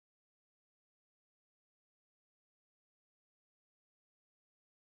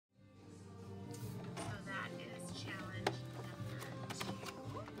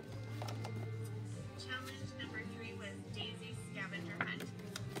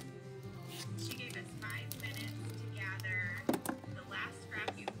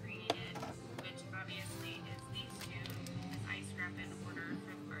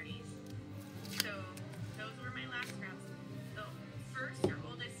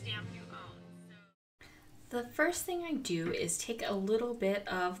The first thing I do is take a little bit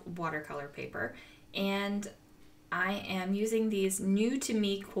of watercolor paper, and I am using these new to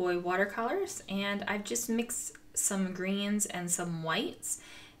me Koi watercolors, and I've just mixed some greens and some whites,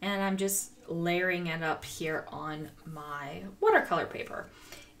 and I'm just layering it up here on my watercolor paper.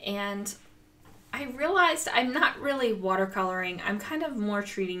 And I realized I'm not really watercoloring. I'm kind of more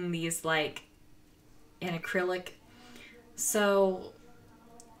treating these like an acrylic. So,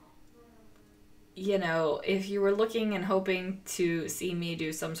 you know, if you were looking and hoping to see me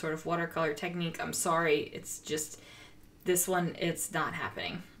do some sort of watercolor technique, I'm sorry. It's just this one, it's not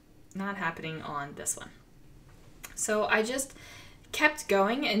happening. Not happening on this one. So I just kept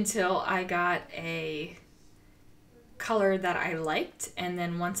going until I got a color that I liked, and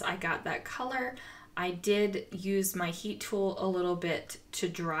then once I got that color, I did use my heat tool a little bit to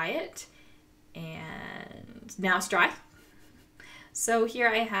dry it, and now it's dry. So here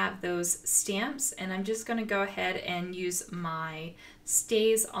I have those stamps, and I'm just going to go ahead and use my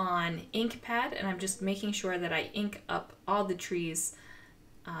Stays On ink pad, and I'm just making sure that I ink up all the trees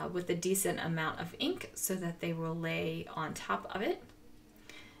with a decent amount of ink so that they will lay on top of it.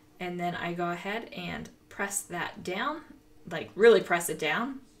 And then I go ahead and press that down, like really press it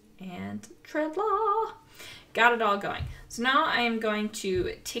down, and tra-la! Got it all going. So now I am going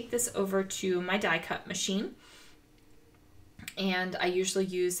to take this over to my die cut machine, and I usually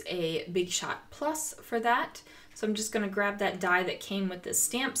use a Big Shot Plus for that. So I'm just going to grab that die that came with this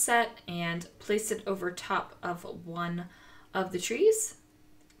stamp set and place it over top of one of the trees.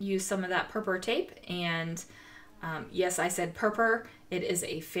 Use some of that purple tape, and yes, I said purple. It is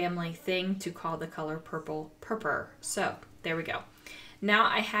a family thing to call the color purple purple. So there we go. Now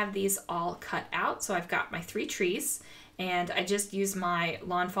I have these all cut out. So I've got my 3 trees, and I just use my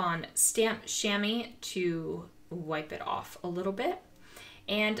Lawn Fawn stamp chamois to wipe it off a little bit.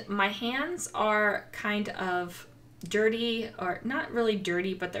 And my hands are kind of dirty, or not really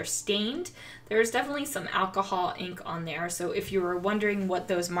dirty, but they're stained. There's definitely some alcohol ink on there. So if you were wondering what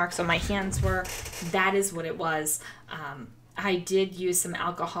those marks on my hands were, that is what it was. I did use some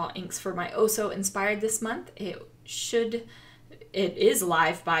alcohol inks for my Oso Inspired this month. It is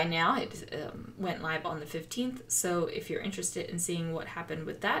live by now. It went live on the 15th. So if you're interested in seeing what happened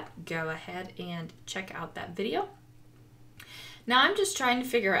with that, go ahead and check out that video. Now I'm just trying to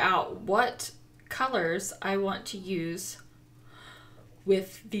figure out what colors I want to use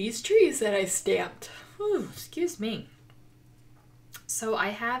with these trees that I stamped. Ooh, excuse me. So I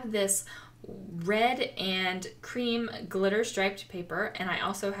have this red and cream glitter striped paper, and I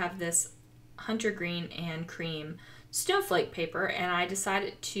also have this hunter green and cream snowflake paper, and I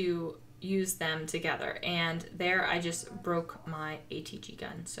decided to use them together, and there I just broke my ATG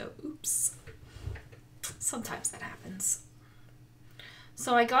gun. So oops, sometimes that happens.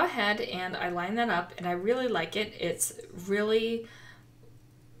 So I go ahead and I line that up, and I really like it. It's really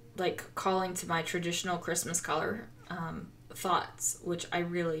like calling to my traditional Christmas color thoughts, which I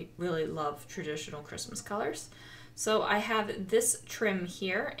really, really love traditional Christmas colors. So I have this trim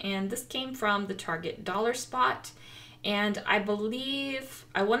here, and this came from the Target Dollar Spot. And I believe,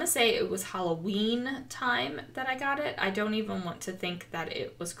 I want to say it was Halloween time that I got it. I don't even want to think that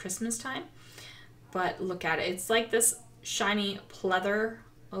it was Christmas time. But look at it. It's like this shiny pleather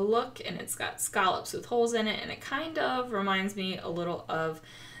look, and it's got scallops with holes in it, and it kind of reminds me a little of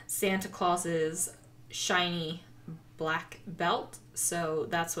Santa Claus's shiny black belt. So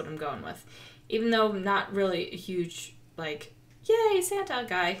that's what I'm going with. Even though I'm not really a huge, like, yay, Santa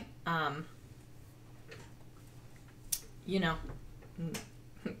guy. You know,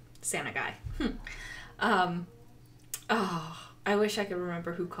 Santa guy. Oh, I wish I could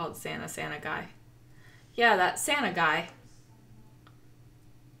remember who called Santa Santa guy. Yeah, that Santa guy.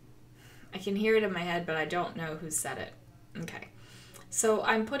 I can hear it in my head, but I don't know who said it. Okay. So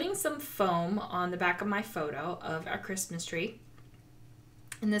I'm putting some foam on the back of my photo of our Christmas tree.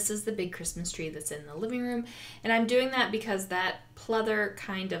 And this is the big Christmas tree that's in the living room. And I'm doing that because that pleather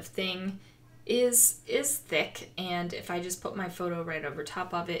kind of thing is thick, and if I just put my photo right over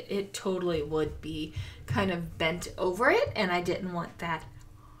top of it, it totally would be kind of bent over it, and I didn't want that.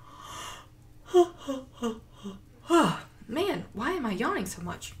 Man, why am I yawning so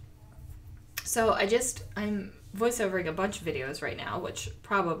much? So I'm voiceovering a bunch of videos right now, which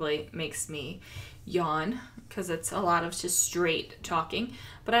probably makes me yawn because it's a lot of just straight talking.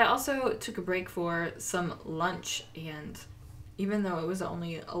 But I also took a break for some lunch, and even though it was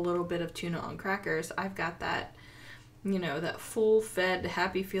only a little bit of tuna on crackers, I've got that, you know, that full-fed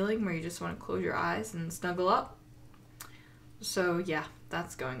happy feeling where you just want to close your eyes and snuggle up. So yeah,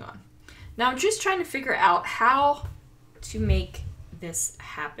 that's going on. Now I'm just trying to figure out how to make this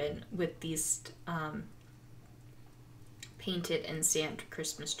happen with these painted and stamped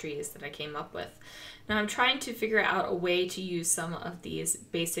Christmas trees that I came up with. Now I'm trying to figure out a way to use some of these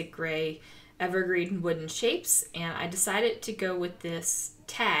basic gray evergreen wooden shapes, and I decided to go with this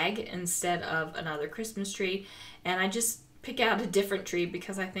tag instead of another Christmas tree, and I just pick out a different tree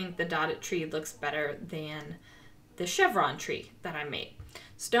because I think the dotted tree looks better than the chevron tree that I made.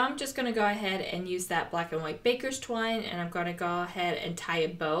 So now I'm just going to go ahead and use that black and white baker's twine, and I'm going to go ahead and tie a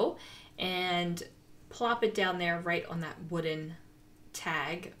bow and plop it down there right on that wooden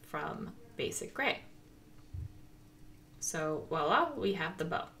tag from Basic Gray. So voila, we have the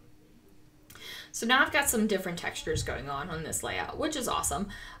bow. So now I've got some different textures going on this layout, which is awesome.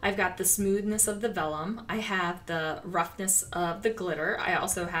 I've got the smoothness of the vellum. I have the roughness of the glitter. I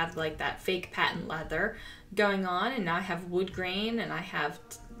also have like that fake patent leather going on, and now I have wood grain, and I have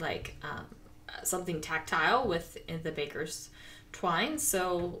like something tactile with the baker's twine.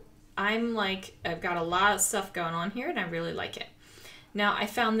 So I've got a lot of stuff going on here, and I really like it. Now I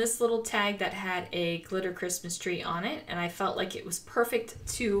found this little tag that had a glitter Christmas tree on it, and I felt like it was perfect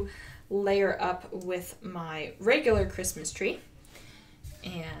to layer up with my regular Christmas tree,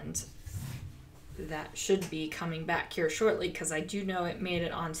 and that should be coming back here shortly because I do know it made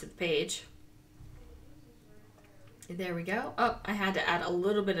it onto the page. There we go. Oh, I had to add a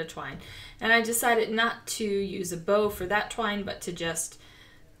little bit of twine, and I decided not to use a bow for that twine, but to just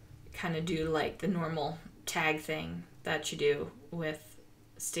kind of do like the normal tag thing that you do with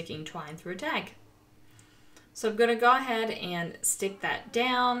sticking twine through a tag. So I'm going to go ahead and stick that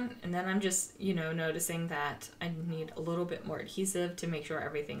down, and then I'm just, noticing that I need a little bit more adhesive to make sure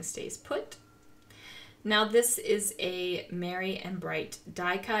everything stays put. Now this is a Merry and Bright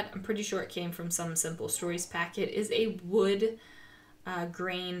die cut. I'm pretty sure it came from some Simple Stories pack. It is a wood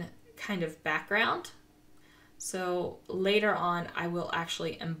grain kind of background. So later on I will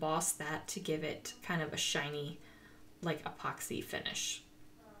actually emboss that to give it kind of a shiny, like epoxy finish.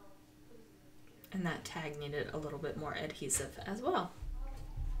 And that tag needed a little bit more adhesive as well.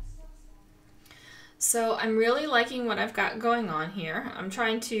 So I'm really liking what I've got going on here. I'm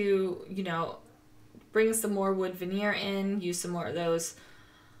trying to, bring some more wood veneer in, use some more of those.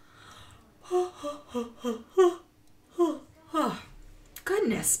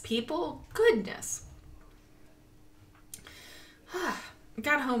 Goodness, people, goodness.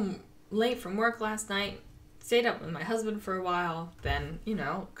 Got home late from work last night. Stayed up with my husband for a while, then,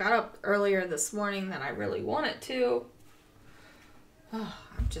 got up earlier this morning than I really wanted to. Oh,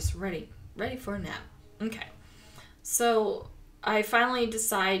 I'm just ready for a nap. Okay, so I finally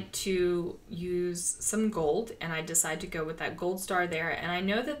decide to use some gold, and I decide to go with that gold star there, and I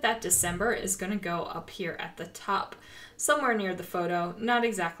know that December is going to go up here at the top, somewhere near the photo, not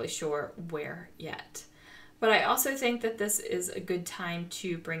exactly sure where yet. But I also think that this is a good time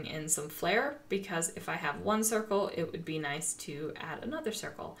to bring in some flair, because if I have one circle, it would be nice to add another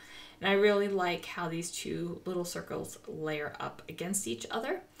circle. And I really like how these two little circles layer up against each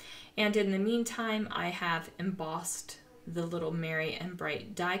other. And in the meantime, I have embossed the little Merry and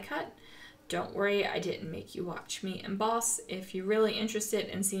Bright die cut. Don't worry, I didn't make you watch me emboss. If you're really interested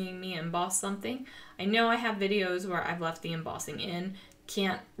in seeing me emboss something, I know I have videos where I've left the embossing in.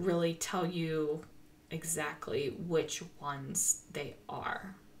 Can't really tell you exactly which ones they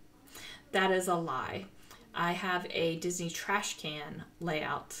are. That is a lie. I have a Disney trash can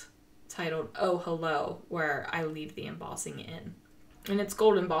layout titled Oh Hello, where I leave the embossing in. And it's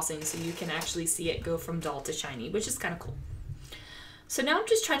gold embossing, so you can actually see it go from dull to shiny, which is kind of cool. So now I'm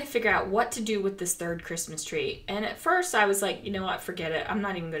just trying to figure out what to do with this third Christmas tree. And at first I was like, you know what, forget it. I'm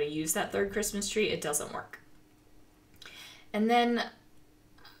not even going to use that third Christmas tree. It doesn't work. And then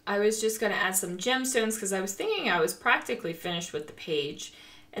I was just going to add some gemstones because I was thinking I was practically finished with the page.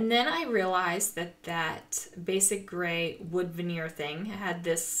 And then I realized that Basic Gray wood veneer thing had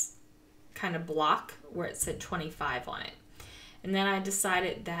this kind of block where it said 25 on it. And then I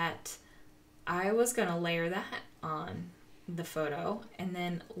decided that I was going to layer that on the photo and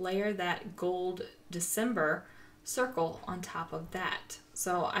then layer that gold December circle on top of that.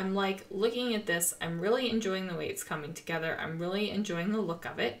 So I'm like looking at this, I'm really enjoying the way it's coming together. I'm really enjoying the look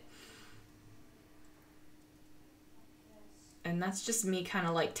of it. And that's just me kind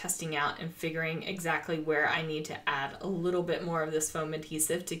of like testing out and figuring exactly where I need to add a little bit more of this foam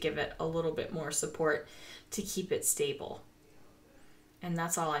adhesive to give it a little bit more support to keep it stable. And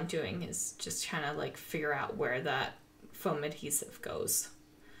that's all I'm doing is just kind of like figure out where that foam adhesive goes.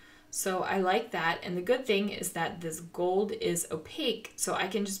 So I like that, and the good thing is that this gold is opaque, so I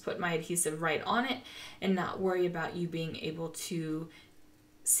can just put my adhesive right on it and not worry about you being able to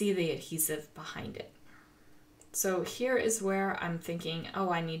see the adhesive behind it. So here is where I'm thinking,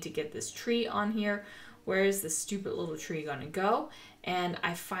 oh, I need to get this tree on here. where is this stupid little tree gonna go? And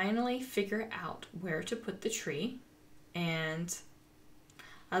I finally figure out where to put the tree, and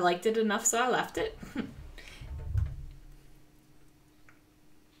I liked it enough so I left it.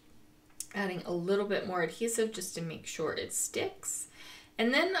 Adding a little bit more adhesive just to make sure it sticks.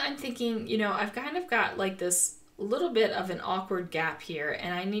 And then I'm thinking, you know, I've kind of got like this little bit of an awkward gap here,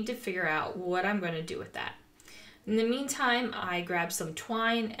 and I need to figure out what I'm going to do with that. In the meantime, I grab some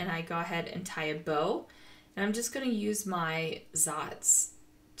twine and I go ahead and tie a bow. And I'm just going to use my Zots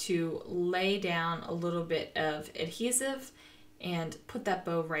to lay down a little bit of adhesive and put that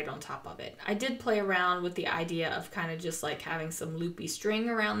bow right on top of it. I did play around with the idea of kind of just like having some loopy string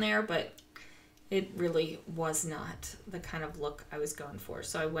around there, but it really was not the kind of look I was going for.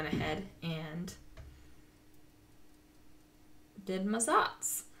 So I went ahead and did my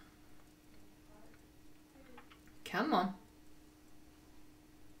Zots. Come on.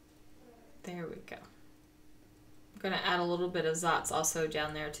 There we go. I'm going to add a little bit of Zots also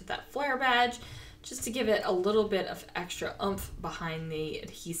down there to that flare badge, just to give it a little bit of extra oomph behind the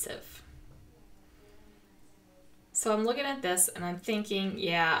adhesive. So I'm looking at this and I'm thinking,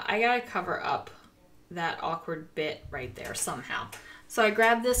 yeah, I gotta cover up that awkward bit right there somehow. So I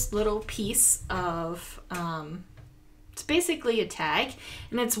grabbed this little piece of, it's basically a tag,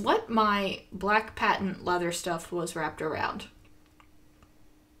 and it's what my black patent leather stuff was wrapped around.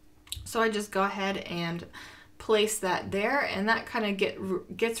 So I just go ahead and place that there, and that kind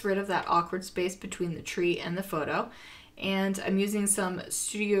of gets rid of that awkward space between the tree and the photo. And I'm using some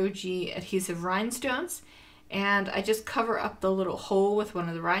Studio G adhesive rhinestones, and I just cover up the little hole with one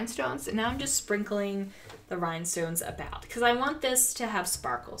of the rhinestones, and now I'm just sprinkling the rhinestones about because I want this to have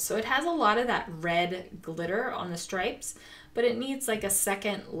sparkle. So it has a lot of that red glitter on the stripes, but it needs like a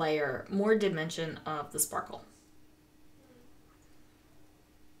second layer, more dimension of the sparkle.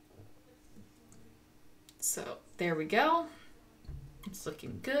 So there we go. It's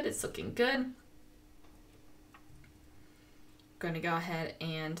looking good. It's looking good. Going to go ahead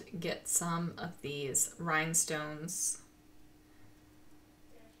and get some of these rhinestones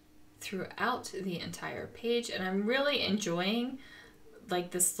throughout the entire page, and I'm really enjoying like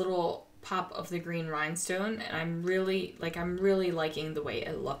this little pop of the green rhinestone, and I'm really liking the way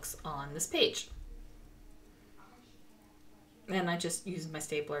it looks on this page. And I just use my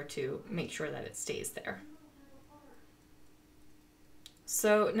stapler to make sure that it stays there.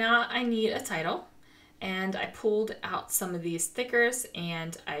 So now I need a title, and I pulled out some of these stickers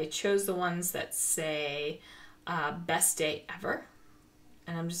and I chose the ones that say best day ever.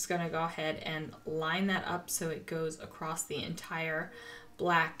 And I'm just gonna go ahead and line that up so it goes across the entire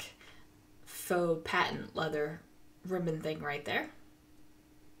black faux patent leather ribbon thing right there.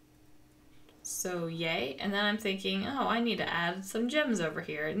 So yay. And then I'm thinking, oh, I need to add some gems over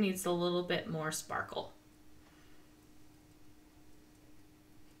here. It needs a little bit more sparkle.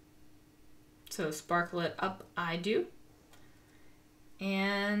 So sparkle it up, I do.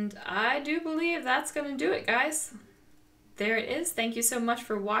 And I do believe that's going to do it, guys. There it is. Thank you so much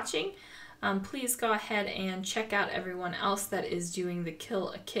for watching. Please go ahead and check out everyone else that is doing the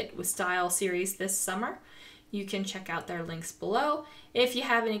Kill a Kit with Style series this summer. You can check out their links below. If you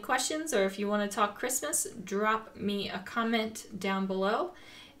have any questions or if you want to talk Christmas, drop me a comment down below.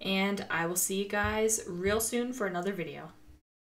 And I will see you guys real soon for another video.